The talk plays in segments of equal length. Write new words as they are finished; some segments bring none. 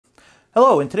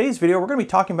Hello, in today's video we're going to be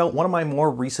talking about one of my more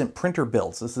recent printer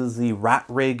builds. This is the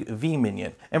RatRig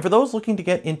V-Minion. And for those looking to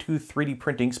get into 3D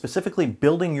printing, specifically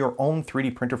building your own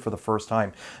 3D printer for the first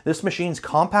time, this machine's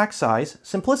compact size,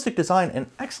 simplistic design,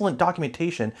 and excellent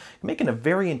documentation can make it a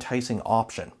very enticing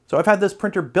option. So I've had this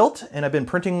printer built and I've been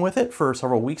printing with it for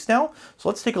several weeks now. So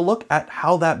let's take a look at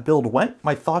how that build went,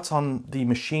 my thoughts on the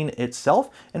machine itself,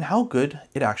 and how good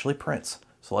it actually prints.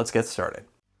 So let's get started.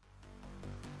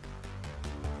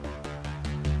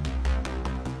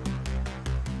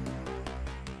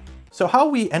 So how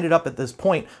we ended up at this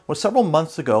point was several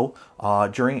months ago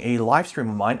during a live stream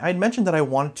of mine. I had mentioned that I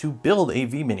wanted to build a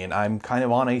V-Minion. I'm kind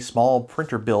of on a small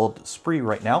printer build spree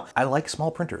right now. I like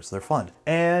small printers, they're fun.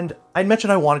 And I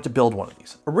mentioned I wanted to build one of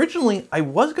these. Originally, I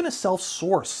was going to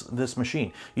self-source this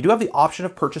machine. You do have the option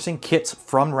of purchasing kits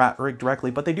from RatRig directly,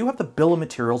 but they do have the bill of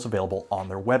materials available on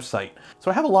their website.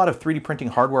 So I have a lot of 3D printing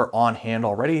hardware on hand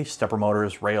already, stepper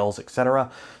motors, rails,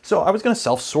 etc. So I was going to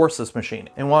self-source this machine.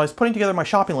 And while I was putting together my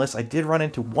shopping list, I did run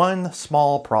into one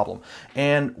small problem.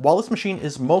 And while this machine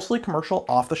is mostly commercial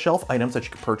off-the-shelf items that you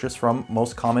can purchase from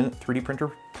most common 3D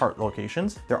printer part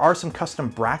locations, there are some custom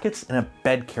brackets and a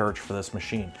bed carriage for this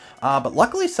machine. But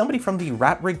luckily somebody from the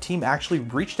RatRig team actually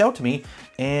reached out to me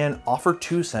and offered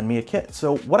to send me a kit.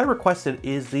 So what I requested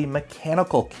is the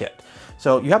mechanical kit.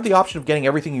 So you have the option of getting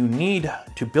everything you need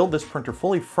to build this printer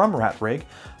fully from RatRig,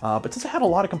 but since I had a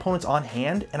lot of components on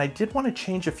hand and I did want to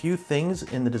change a few things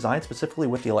in the design, specifically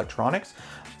with the electronics,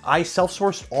 I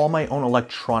self-sourced all my own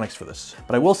electronics for this.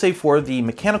 But I will say for the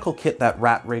mechanical kit that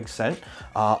RatRig sent,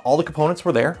 all the components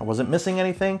were there. I wasn't missing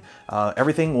anything.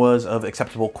 Everything was of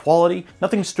acceptable quality.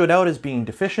 Nothing stood out as being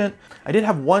deficient. I did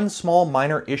have one small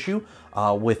minor issue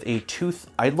with a tooth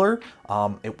idler.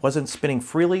 It wasn't spinning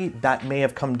freely. That may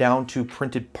have come down to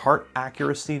printed part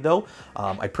accuracy though.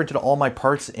 I printed all my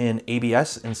parts in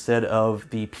ABS instead of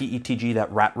the PETG that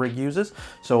RatRig uses.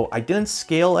 So I didn't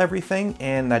scale everything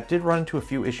and that did run into a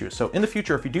few issues. So in the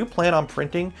future, if you do plan on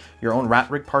printing your own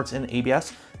RatRig parts in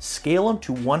ABS, scale them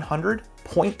to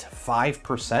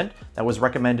 100.5%. That was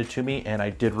recommended to me, and I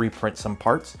did reprint some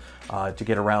parts to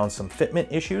get around some fitment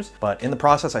issues. But in the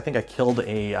process, I think I killed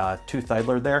a tooth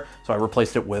idler there, so I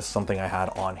replaced it with something I had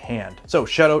on hand. So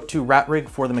shout out to RatRig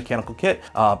for the mechanical kit.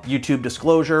 YouTube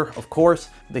disclosure, of course,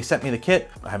 they sent me the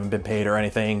kit. I haven't been paid or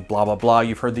anything, blah, blah, blah.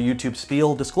 You've heard the YouTube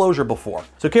spiel disclosure before.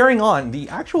 So carrying on, the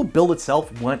actual build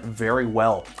itself went very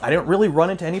well. I didn't really run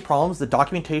into any problems. The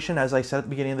documentation, as I said at the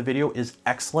beginning of the video, is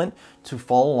excellent to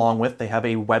follow along with. They have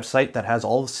a website that has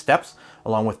all the steps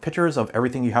along with pictures of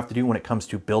everything you have to do when it comes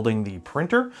to building the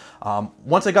printer.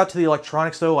 Once I got to the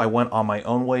electronics though, I went on my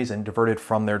own ways and diverted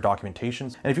from their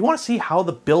documentations. And if you want to see how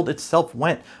the build itself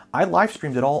went, I live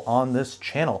streamed it all on this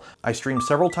channel. I stream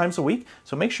several times a week,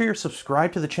 so make sure you're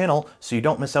subscribed to the channel so you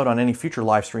don't miss out on any future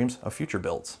live streams of future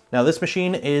builds. Now this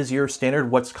machine is your standard,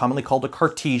 what's commonly called a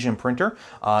Cartesian printer.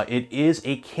 It is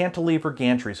a cantilever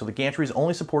gantry, so the gantry is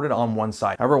only supported on one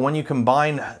side. However, when you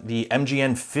combine the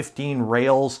MGN 15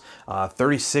 rails,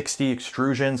 3060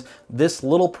 extrusions, this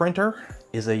little printer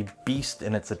is a beast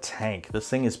and it's a tank. This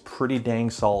thing is pretty dang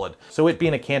solid. So it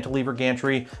being a cantilever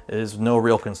gantry is no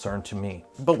real concern to me.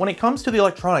 But when it comes to the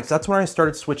electronics, that's when I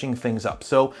started switching things up.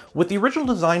 So with the original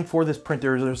design for this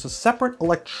printer, there's a separate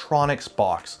electronics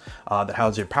box that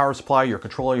houses your power supply, your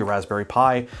controller, your Raspberry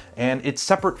Pi, and it's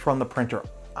separate from the printer.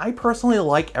 I personally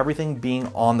like everything being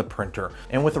on the printer,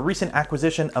 and with the recent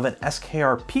acquisition of an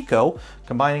SKR Pico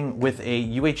combining with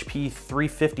a UHP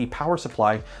 350 power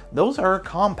supply, those are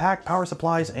compact power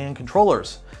supplies and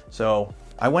controllers. So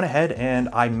I went ahead and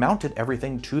I mounted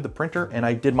everything to the printer and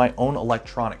I did my own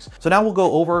electronics. So now we'll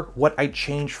go over what I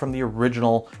changed from the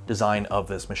original design of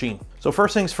this machine. So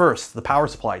first things first, the power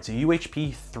supply. It's a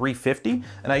UHP 350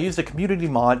 and I used a community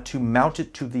mod to mount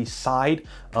it to the side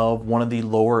of one of the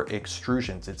lower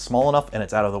extrusions. It's small enough and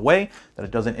it's out of the way that it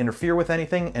doesn't interfere with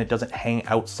anything and it doesn't hang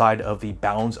outside of the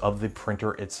bounds of the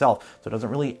printer itself. So it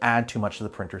doesn't really add too much to the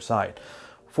printer side.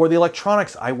 For the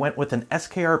electronics, I went with an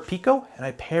SKR Pico and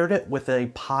I paired it with a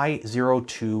Pi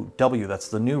 02W. That's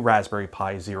the new Raspberry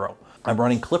Pi Zero. I'm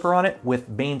running Clipper on it with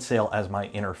mainsail as my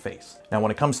interface. Now, when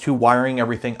it comes to wiring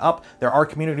everything up, there are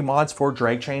community mods for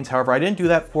drag chains. However, I didn't do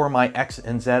that for my X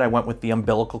and Z. I went with the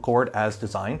umbilical cord as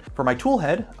designed. For my tool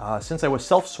head, since I was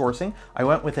self-sourcing, I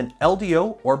went with an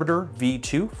LDO Orbiter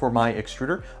V2 for my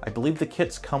extruder. I believe the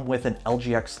kits come with an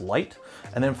LGX Lite.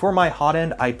 And then for my hot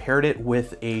end, I paired it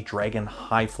with a Dragon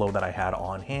High Flow that I had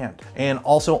on hand. And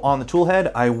also on the tool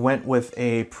head, I went with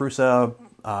a Prusa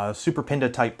Super Pinda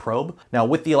type probe. Now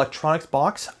with the electronics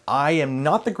box, I am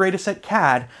not the greatest at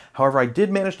CAD. However, I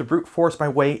did manage to brute force my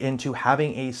way into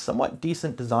having a somewhat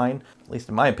decent design, at least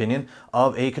in my opinion,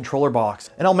 of a controller box.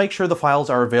 And I'll make sure the files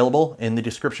are available in the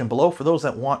description below for those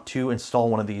that want to install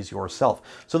one of these yourself.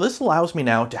 So this allows me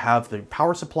now to have the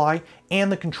power supply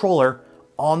and the controller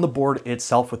on the board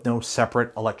itself with no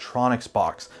separate electronics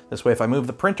box. This way, if I move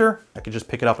the printer, I can just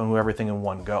pick it up and move everything in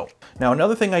one go. Now,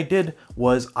 another thing I did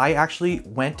was I actually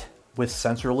went with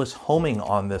sensorless homing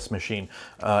on this machine.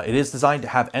 It is designed to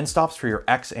have end stops for your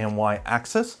X and Y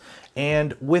axis.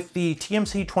 And with the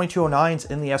TMC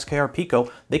 2209s in the SKR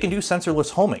Pico, they can do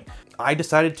sensorless homing. I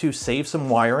decided to save some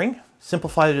wiring,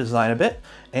 simplify the design a bit,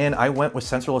 and I went with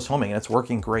sensorless homing, and it's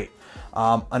working great.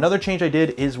 Another change I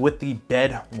did is with the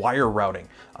bed wire routing.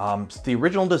 The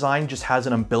original design just has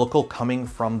an umbilical coming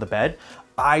from the bed.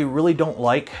 I really don't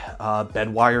like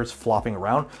bed wires flopping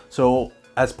around, so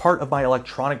as part of my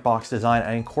electronic box design,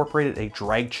 I incorporated a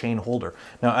drag chain holder.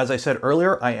 Now, as I said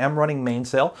earlier, I am running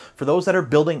mainsail. For those that are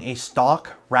building a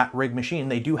stock RatRig machine,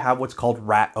 they do have what's called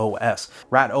RatOS.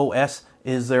 RatOS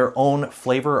is their own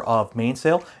flavor of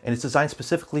mainsail, and it's designed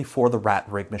specifically for the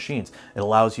RatRig machines. It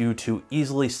allows you to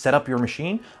easily set up your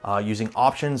machine using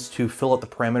options to fill out the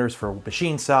parameters for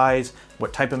machine size,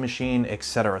 what type of machine,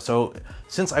 etc. So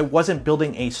since I wasn't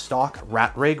building a stock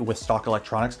RatRig with stock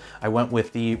electronics, I went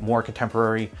with the more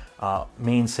contemporary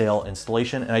mainsail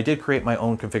installation, and I did create my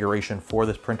own configuration for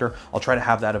this printer. I'll try to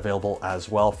have that available as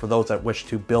well for those that wish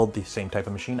to build the same type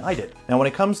of machine I did. Now, when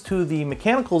it comes to the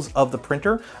mechanicals of the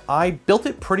printer, I built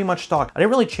it pretty much stock. I didn't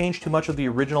really change too much of the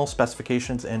original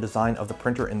specifications and design of the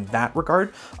printer in that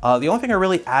regard. The only thing I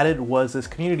really added was this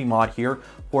community mod here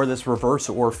for this reverse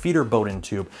or feeder Bowden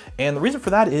tube. And the reason for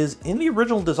that is in the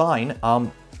original design,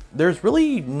 there's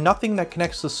really nothing that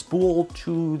connects the spool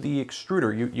to the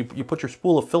extruder. You put your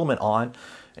spool of filament on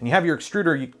and you have your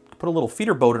extruder, you put a little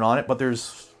feeder Bowden on it, but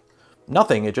there's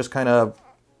nothing. It just kind of,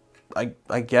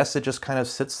 I guess it just kind of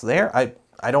sits there.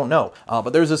 I don't know,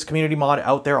 but there's this community mod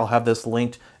out there. I'll have this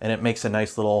linked, and it makes a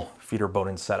nice little feeder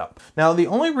Bowden setup. Now, the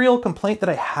only real complaint that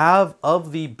I have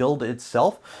of the build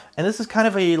itself, and this is kind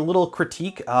of a little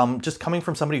critique, just coming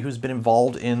from somebody who's been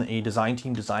involved in a design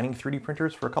team designing 3D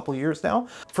printers for a couple of years now.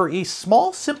 For a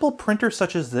small, simple printer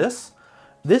such as this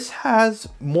has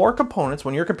more components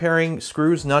when you're comparing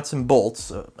screws, nuts, and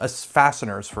bolts, as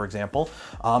fasteners, for example.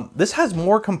 This has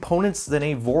more components than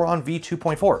a Voron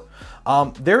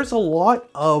V2.4. There's a lot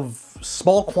of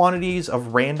small quantities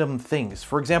of random things.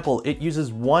 For example, it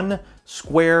uses one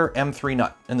square M3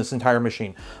 nut in this entire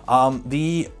machine.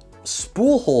 The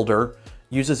spool holder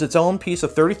uses its own piece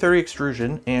of 30-30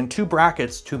 extrusion and two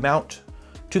brackets to mount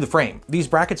to the frame. These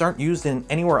brackets aren't used in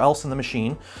anywhere else in the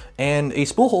machine, and a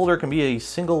spool holder can be a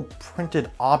single printed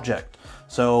object.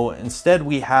 So instead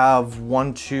we have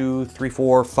 1, 2, 3,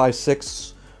 4, 5,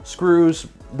 6 screws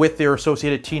with their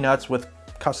associated T-nuts with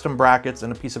custom brackets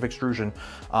and a piece of extrusion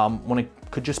when it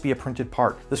could just be a printed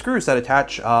part. The screws that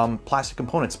attach plastic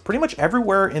components, pretty much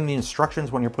everywhere in the instructions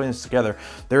when you're putting this together,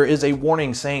 there is a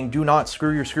warning saying do not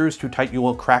screw your screws too tight, you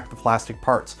will crack the plastic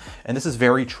parts. And this is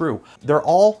very true. They're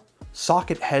all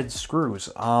socket head screws.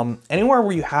 Anywhere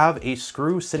where you have a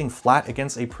screw sitting flat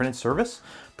against a printed surface,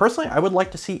 personally, I would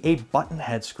like to see a button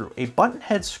head screw. A button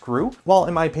head screw, while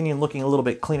in my opinion looking a little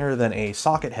bit cleaner than a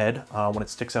socket head when it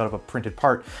sticks out of a printed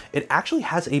part, it actually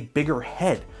has a bigger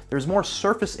head. There's more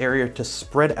surface area to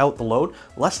spread out the load,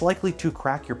 less likely to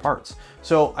crack your parts.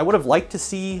 So I would have liked to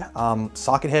see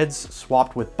socket heads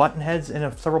swapped with button heads in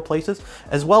several places,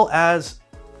 as well as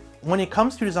when it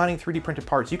comes to designing 3D printed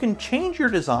parts, you can change your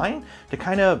design to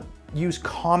kind of use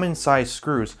common size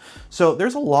screws. So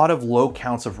there's a lot of low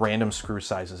counts of random screw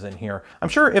sizes in here. I'm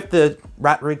sure if the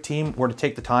RatRig team were to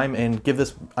take the time and give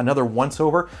this another once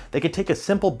over, they could take a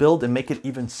simple build and make it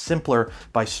even simpler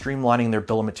by streamlining their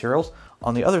bill of materials.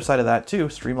 On the other side of that too,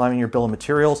 streamlining your bill of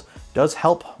materials does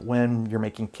help when you're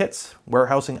making kits,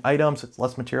 warehousing items. It's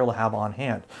less material to have on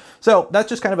hand. So that's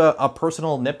just kind of a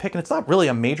personal nitpick, and it's not really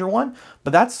a major one,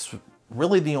 but that's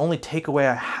really the only takeaway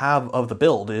I have of the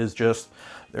build is just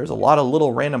there's a lot of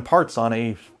little random parts on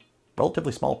a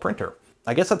relatively small printer.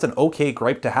 I guess that's an okay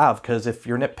gripe to have, because if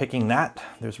you're nitpicking that,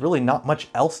 there's really not much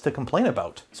else to complain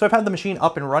about. So I've had the machine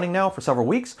up and running now for several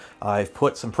weeks. I've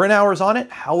put some print hours on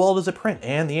it. How well does it print?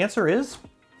 And the answer is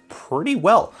pretty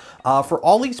well. For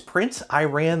all these prints, I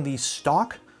ran the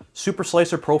stock super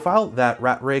slicer profile that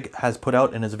RatRig has put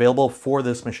out and is available for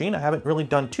this machine. I haven't really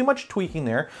done too much tweaking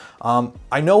there.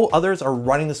 I know others are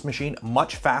running this machine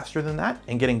much faster than that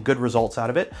and getting good results out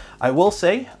of it. I will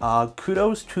say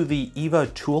kudos to the EVA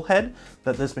tool head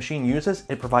that this machine uses.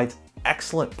 It provides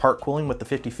excellent part cooling with the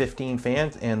 5015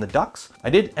 fans and the ducts. I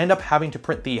did end up having to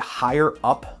print the higher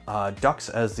up ducts,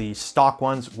 as the stock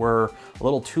ones were a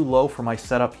little too low for my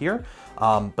setup here,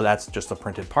 but that's just a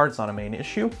printed part, it's not a main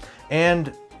issue.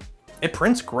 And it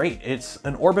prints great. It's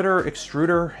an orbiter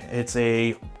extruder. It's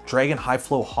a Dragon high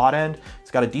flow hot end. It's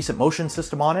got a decent motion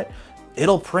system on it.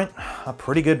 It'll print a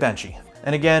pretty good benchy.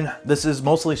 And again, this is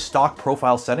mostly stock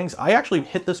profile settings. I actually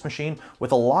hit this machine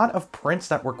with a lot of prints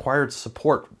that required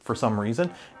support for some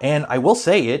reason. And I will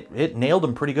say it nailed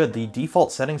them pretty good. The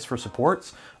default settings for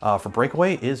supports for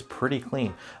breakaway is pretty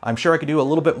clean. I'm sure I could do a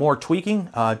little bit more tweaking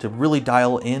to really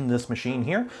dial in this machine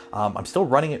here. I'm still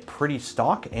running it pretty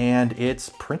stock and it's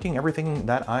printing everything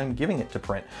that I'm giving it to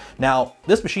print. Now,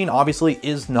 this machine obviously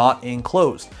is not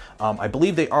enclosed. I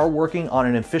believe they are working on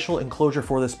an official enclosure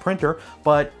for this printer,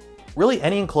 but really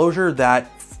any enclosure that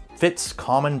fits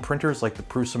common printers like the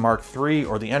Prusa Mark III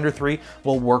or the Ender 3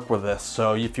 will work with this.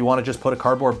 So if you want to just put a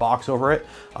cardboard box over it,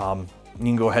 you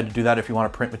can go ahead and do that if you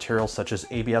want to print materials such as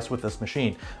ABS with this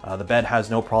machine. The bed has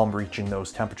no problem reaching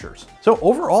those temperatures. So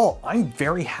overall, I'm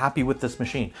very happy with this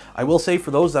machine. I will say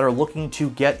for those that are looking to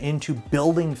get into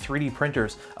building 3D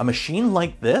printers, a machine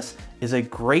like this is a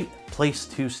great place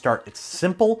to start. It's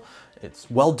simple,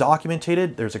 it's well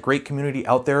documented, there's a great community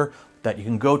out there that you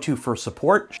can go to for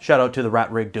support. Shout out to the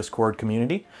RatRig Discord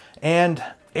community. And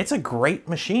it's a great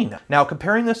machine. Now,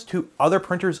 comparing this to other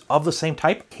printers of the same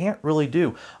type, can't really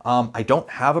do. I don't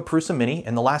have a Prusa Mini,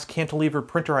 and the last cantilever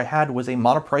printer I had was a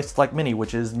monoprice Select Mini,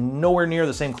 which is nowhere near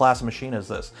the same class of machine as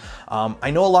this. I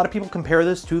know a lot of people compare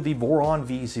this to the Voron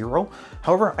V0.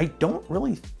 However, I don't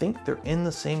really think they're in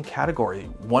the same category.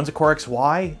 One's a Core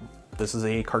XY. This is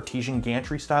a Cartesian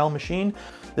gantry style machine.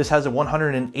 This has a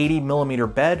 180 millimeter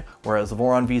bed, whereas the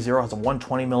Voron V0 has a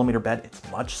 120 millimeter bed. It's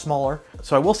much smaller.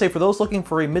 So I will say for those looking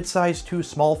for a mid-size to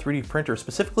small 3D printer,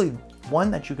 specifically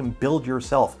one that you can build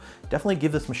yourself, definitely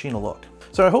give this machine a look.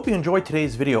 So I hope you enjoyed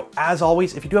today's video. As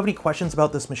always, if you do have any questions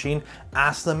about this machine,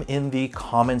 ask them in the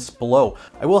comments below.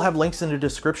 I will have links in the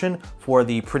description for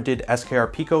the printed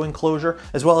SKR Pico enclosure,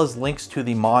 as well as links to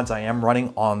the mods I am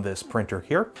running on this printer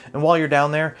here. And while you're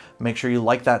down there, make sure you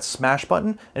like that smash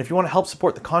button. And if you want to help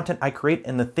support the content I create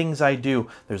and the things I do,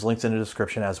 there's links in the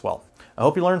description as well. I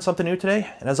hope you learned something new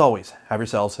today. And as always, have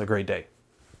yourselves a great day.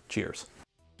 Cheers.